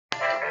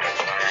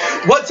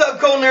What's up,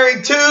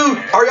 Culinary 2?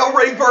 Are y'all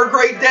ready for a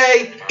great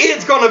day?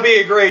 It's going to be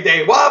a great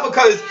day. Why?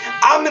 Because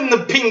I'm in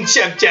the pink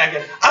chef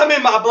jacket. I'm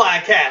in my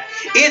black hat.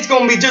 It's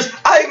going to be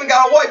I even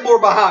got a whiteboard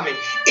behind me.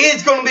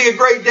 It's going to be a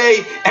great day,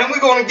 and we're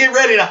going to get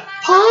ready to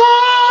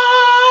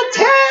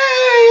party.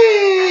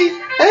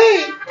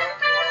 Hey.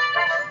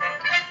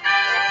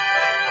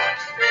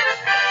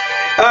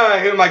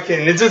 Alright, who am I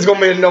kidding? It's just going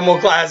to be a normal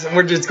class, and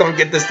we're just going to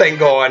get this thing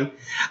going.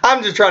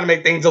 I'm just trying to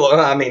make things a little,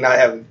 How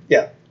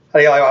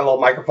do you like my little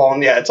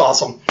microphone? Yeah, it's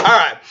awesome.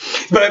 Alright,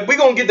 but we're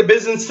going to get to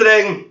business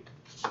today.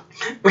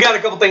 We got a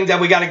couple things that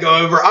we got to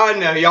go over. I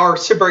know y'all are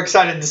super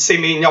excited to see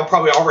me, and y'all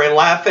probably already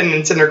laughing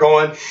and sitting there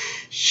going,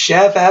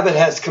 Chef Abbott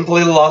has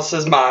completely lost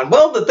his mind.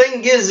 Well, the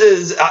thing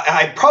is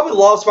I probably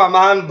lost my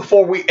mind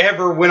before we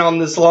ever went on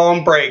this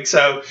long break.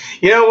 So,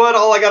 you know what?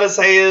 All I got to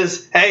say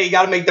is, hey, you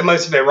got to make the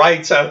most of it,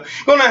 right? So,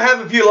 going to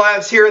have a few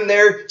laughs here and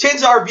there.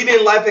 Chances are, if you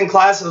didn't laugh in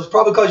class, it was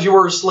probably because you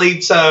were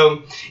asleep.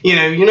 So, you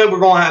know we're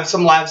going to have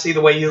some laughs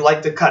either way you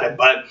like to cut it.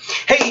 But,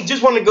 hey,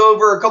 just want to go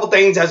over a couple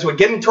things as we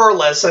get into our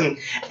lesson.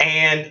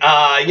 And,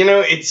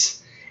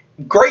 it's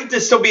great to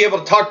still be able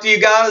to talk to you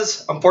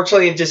guys.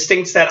 Unfortunately, it just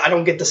stinks that I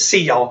don't get to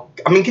see y'all.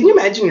 I mean, can you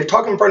imagine you're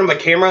talking in front of a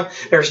camera?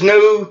 There's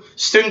no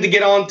student to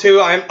get on to.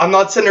 I'm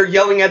not sitting there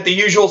yelling at the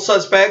usual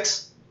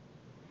suspects.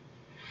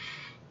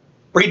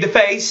 Read the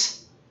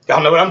face.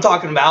 Y'all know what I'm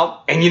talking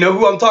about. And you know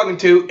who I'm talking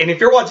to. And if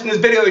you're watching this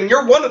video and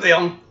you're one of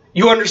them,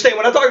 you understand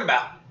what I'm talking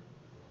about.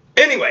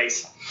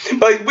 Anyways,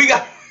 but we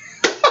got...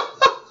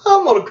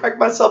 I'm going to crack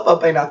myself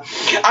up, ain't I?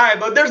 Alright,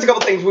 but there's a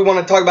couple things we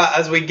want to talk about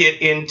as we get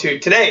into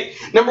today.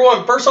 Number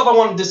one, first off, I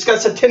want to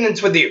discuss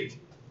attendance with you.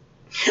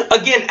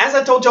 Again, as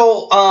I told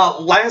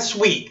y'all last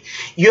week,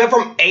 you have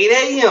from 8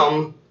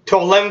 a.m. to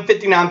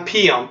 11:59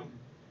 p.m.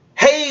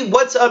 Hey,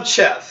 what's up,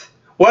 Chef?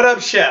 What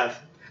up,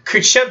 Chef?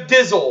 Could Chef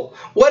Dizzle?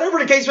 Whatever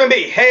the case may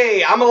be.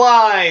 Hey, I'm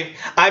alive.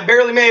 I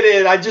barely made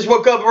it. I just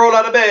woke up and rolled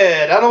out of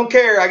bed. I don't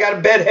care. I got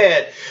a bed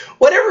head.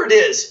 Whatever it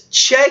is,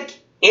 check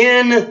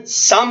in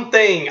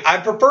something. I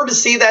prefer to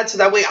see that so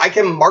that way I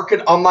can mark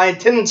it on my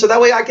attendance, so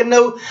that way I can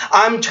know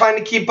I'm trying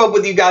to keep up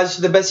with you guys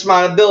to the best of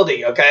my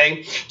ability,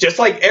 okay? Just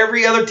like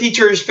every other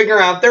teacher is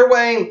figuring out their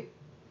way,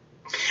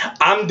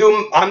 I'm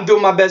doing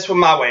my best with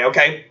my way,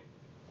 okay?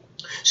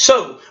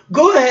 So,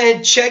 go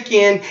ahead, check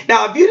in.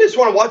 Now, if you just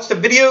want to watch the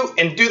video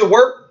and do the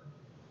work,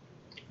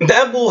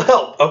 that will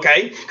help,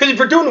 okay? Because if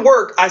you're doing the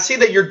work, I see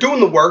that you're doing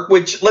the work,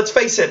 which, let's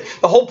face it,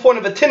 the whole point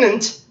of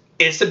attendance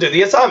is to do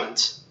the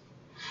assignments.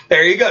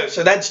 There you go.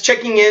 So that's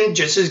checking in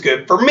just as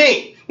good for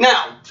me.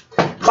 Now,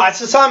 class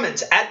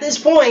assignments. At this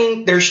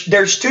point, there's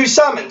 2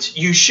 assignments.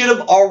 You should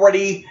have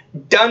already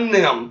done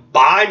them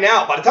by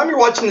now. By the time you're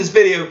watching this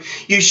video,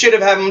 you should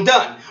have had them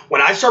done.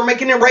 When I start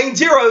making it rain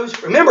zeros,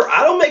 remember,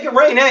 I don't make it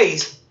rain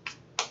A's.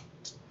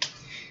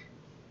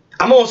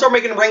 I'm going to start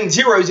making it rain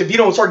zeros if you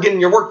don't start getting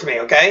your work to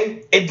me,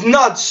 okay? It's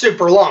not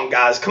super long,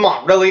 guys. Come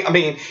on, really? I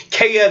mean,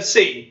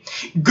 KFC,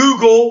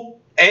 Google,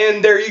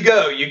 and there you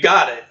go. You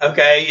got it,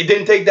 okay? It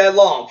didn't take that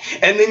long.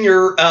 And then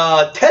your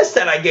test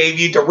that I gave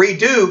you to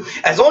redo,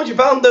 as long as you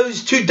found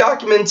those 2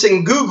 documents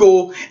in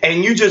Google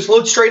and you just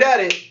looked straight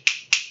at it,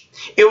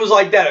 it was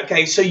like that,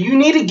 okay? So you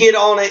need to get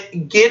on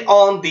it, get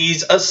on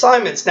these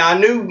assignments. Now, I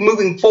knew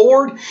moving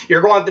forward,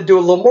 you're going to have to do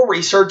a little more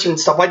research and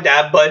stuff like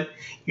that, but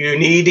you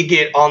need to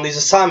get on these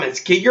assignments.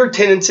 Get your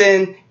attendance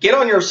in, get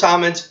on your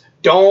assignments,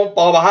 don't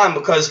fall behind,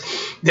 because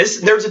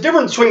there's a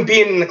difference between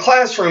being in the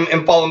classroom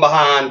and falling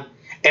behind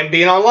and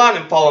being online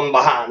and falling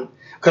behind.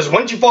 Because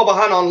once you fall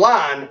behind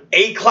online,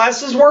 8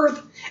 classes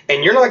worth,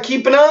 and you're not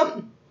keeping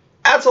up,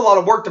 that's a lot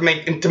of work to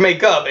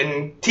make up.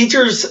 And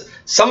teachers,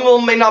 some of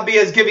them may not be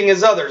as giving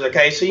as others,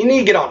 okay? So you need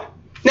to get on it.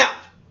 Now,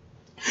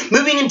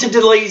 moving into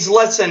today's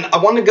lesson, I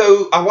want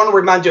to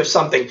remind you of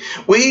something.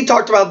 We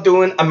talked about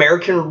doing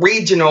American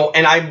Regional,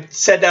 and I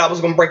said that I was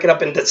going to break it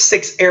up into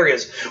 6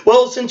 areas.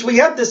 Well, since we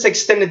have this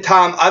extended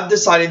time, I've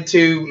decided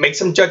to make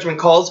some judgment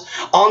calls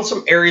on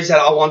some areas that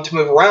I want to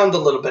move around a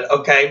little bit,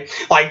 okay?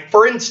 Like,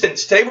 for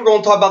instance, today we're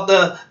going to talk about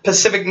the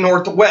Pacific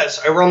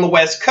Northwest, over on the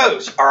West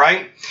Coast, all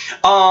right?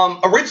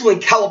 Originally,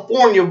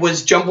 California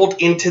was jumbled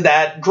into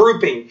that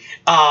grouping.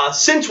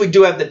 Since we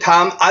do have the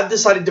time, I've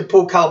decided to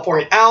pull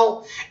California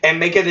out and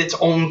make it its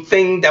own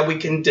thing that we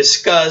can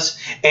discuss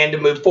and to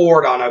move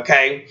forward on,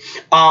 okay?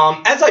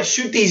 As I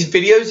shoot these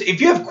videos,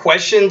 if you have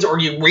questions or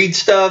you read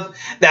stuff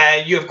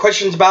that you have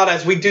questions about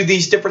as we do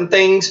these different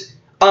things,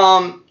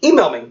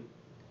 email me.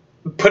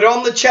 Put it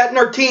on the chat in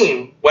our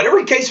team, whatever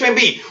the case may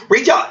be.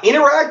 Reach out,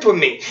 interact with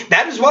me.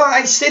 That is why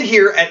I sit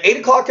here at 8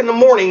 o'clock in the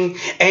morning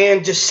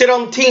and just sit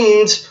on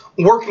Teams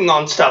working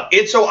on stuff.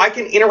 It's so I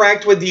can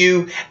interact with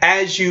you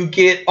as you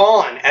get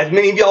on. As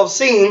many of y'all have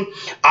seen,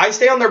 I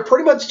stay on there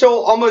pretty much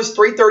till almost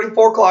 3:30,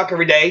 4 o'clock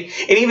every day.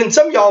 And even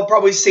some of y'all have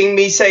probably seen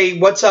me say,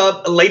 what's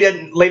up late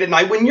at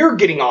night when you're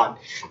getting on.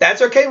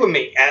 That's okay with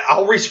me.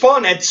 I'll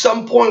respond at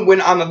some point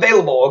when I'm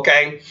available,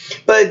 okay?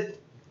 But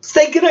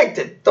stay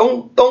connected.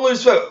 Don't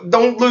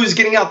lose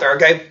getting out there,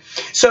 okay?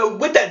 So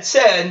with that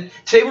said,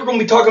 today we're going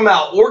to be talking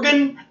about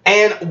Oregon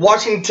and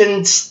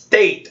Washington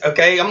State,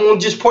 okay? I'm going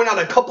to just point out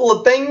a couple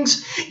of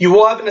things. You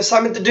will have an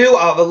assignment to do.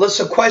 I'll have a list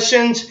of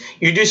questions.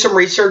 You do some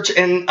research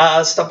and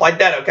stuff like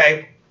that,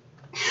 okay?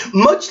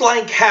 Much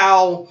like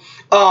how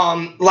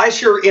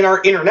last year in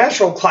our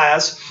international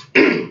class,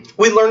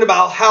 we learned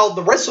about how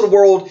the rest of the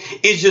world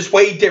is just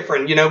way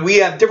different. You know, we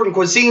have different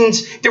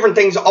cuisines, different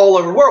things all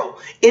over the world.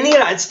 In the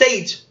United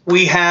States,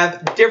 we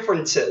have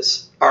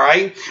differences, all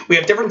right? We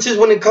have differences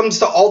when it comes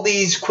to all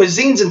these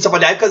cuisines and stuff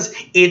like that because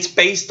it's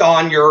based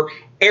on your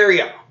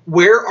area.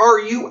 Where are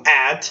you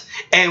at,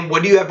 and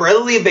what do you have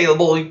readily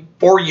available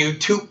for you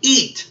to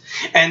eat?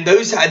 And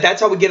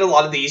that's how we get a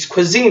lot of these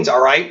cuisines,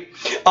 all right?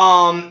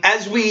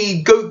 As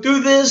we go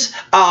through this,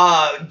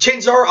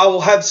 chances are I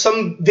will have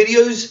some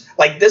videos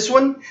like this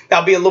one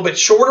that'll be a little bit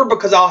shorter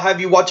because I'll have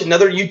you watch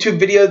another YouTube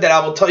video that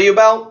I will tell you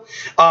about.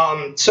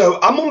 So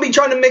I'm going to be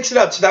trying to mix it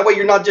up so that way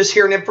you're not just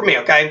hearing it from me,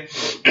 okay?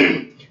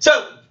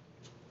 So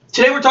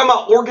today we're talking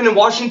about Oregon and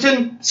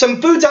Washington.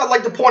 Some foods I'd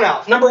like to point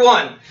out. Number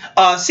one,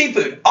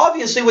 seafood.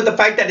 Obviously, with the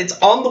fact that it's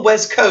on the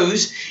West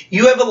Coast,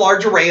 you have a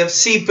large array of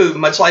seafood.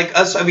 Much like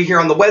us over here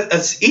on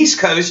the East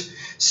Coast,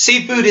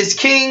 seafood is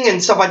king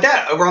and stuff like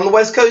that. Over on the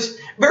West Coast,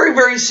 very,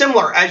 very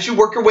similar. As you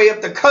work your way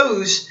up the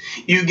coast,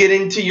 you get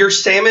into your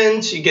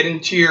salmons, you get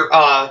into your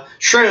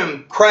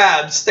shrimp,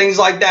 crabs, things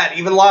like that,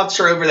 even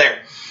lobster over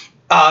there.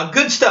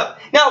 Good stuff.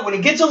 Now, when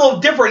it gets a little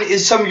different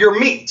is some of your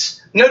meats.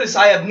 Notice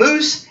I have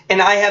moose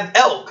and I have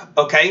elk,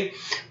 okay?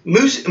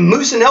 Moose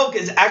and elk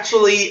is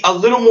actually a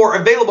little more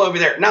available over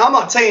there. Now, I'm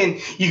not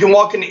saying you can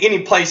walk into any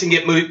place and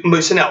get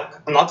moose and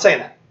elk. I'm not saying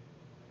that.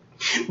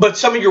 But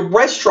some of your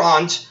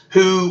restaurants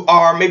who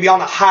are maybe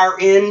on a higher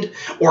end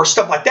or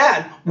stuff like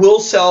that will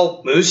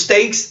sell moose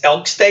steaks,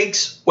 elk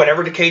steaks,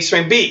 whatever the case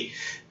may be.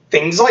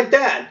 Things like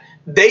that.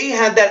 They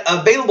have that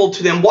available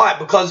to them. Why?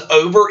 Because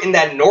over in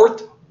that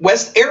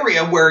northwest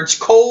area where it's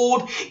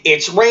cold,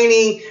 it's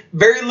rainy,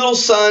 very little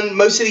sun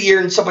most of the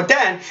year and stuff like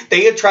that,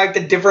 they attract a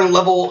different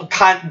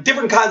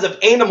kinds of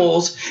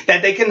animals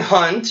that they can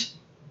hunt,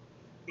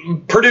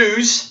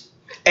 produce,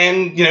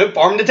 and, you know,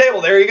 farm to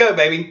table. There you go,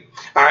 baby.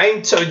 All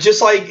right, so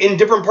just like in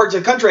different parts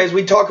of the country, as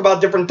we talk about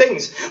different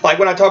things, like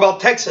when I talk about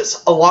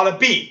Texas, a lot of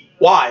beef.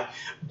 Why?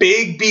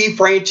 Big beef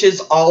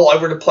ranches all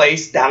over the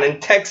place down in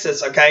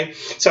Texas, okay?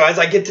 So as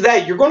I get to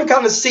that, you're going to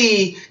kind of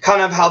see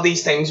kind of how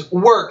these things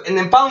work. And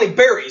then finally,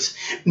 berries.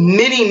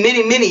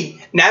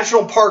 Many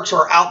national parks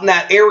are out in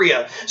that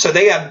area, so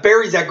they have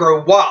berries that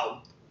grow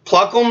wild.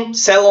 Pluck them,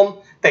 sell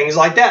them, things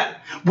like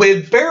that.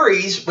 With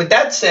berries, with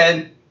that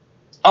said,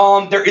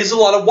 there is a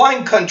lot of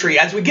wine country.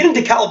 As we get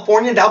into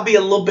California, that'll be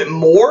a little bit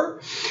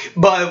more.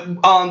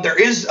 But there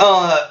is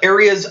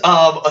areas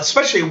of,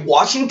 especially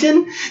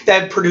Washington,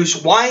 that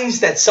produce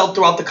wines that sell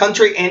throughout the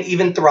country and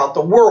even throughout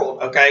the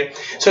world, okay?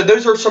 So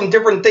those are some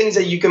different things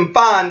that you can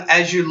find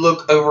as you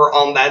look over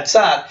on that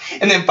side.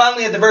 And then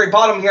finally, at the very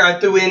bottom here, I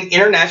threw in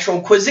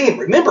international cuisine.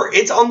 Remember,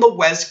 it's on the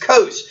West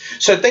Coast.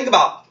 So think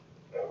about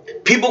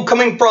people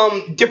coming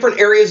from different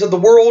areas of the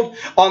world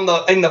on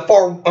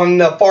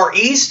the far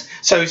east,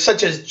 so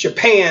such as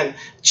Japan,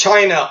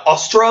 China,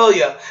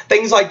 Australia,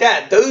 things like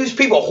that. Those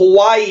people,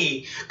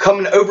 Hawaii,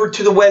 coming over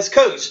to the West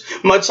Coast.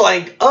 Much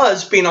like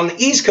us being on the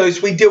East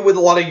Coast, we deal with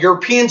a lot of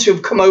Europeans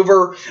who've come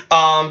over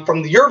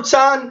from the Europe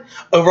side.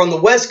 Over on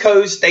the West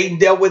Coast, they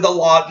dealt with a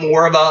lot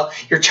more of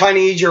your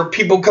Chinese, your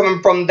people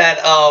coming from that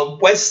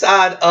west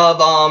side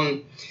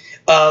of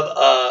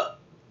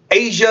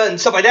Asia and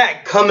stuff like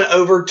that coming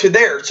over to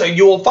there. So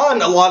you will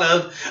find a lot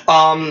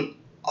of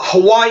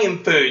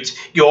Hawaiian foods.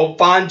 You'll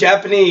find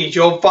Japanese.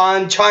 You'll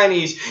find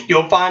Chinese.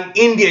 You'll find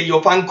India.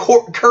 You'll find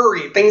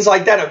curry, things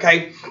like that,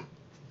 okay?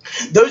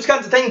 Those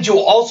kinds of things you'll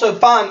also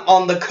find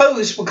on the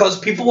coast because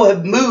people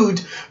have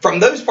moved from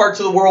those parts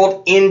of the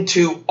world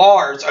into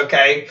ours,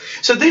 okay?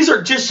 So these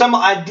are just some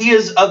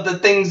ideas of the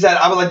things that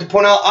I would like to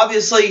point out.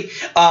 Obviously,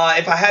 if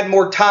I had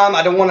more time,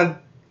 I don't want to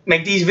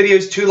make these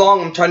videos too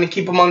long. I'm trying to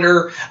keep them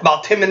under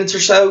about 10 minutes or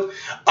so.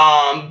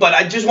 But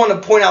I just want to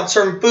point out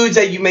certain foods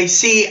that you may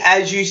see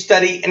as you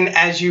study and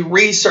as you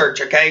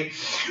research, okay?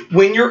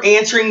 When you're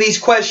answering these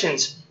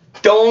questions,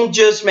 don't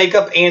just make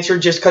up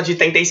answers just because you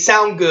think they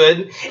sound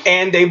good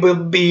and they will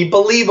be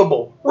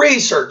believable.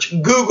 Research,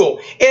 Google.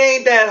 It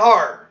ain't that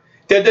hard.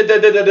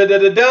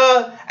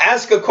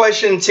 Ask a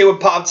question and see what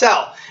pops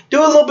out. Do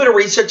a little bit of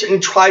research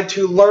and try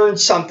to learn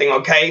something,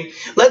 okay?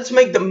 Let's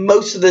make the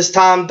most of this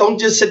time. Don't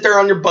just sit there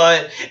on your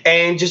butt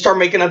and just start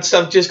making up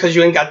stuff just because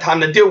you ain't got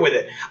time to deal with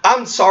it.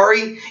 I'm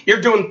sorry, you're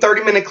doing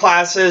 30-minute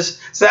classes,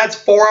 so that's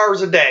 4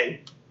 hours a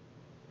day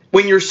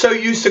when you're so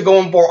used to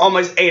going for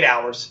almost 8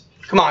 hours.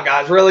 Come on,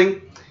 guys,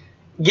 really?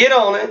 Get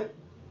on it,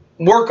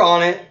 work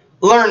on it,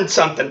 learn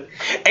something.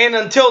 And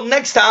until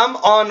next time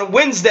on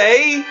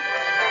Wednesday,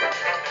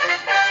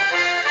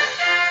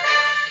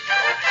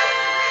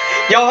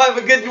 y'all have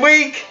a good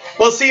week.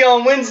 We'll see you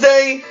on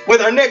Wednesday with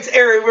our next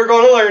area we're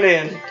going to learn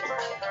in.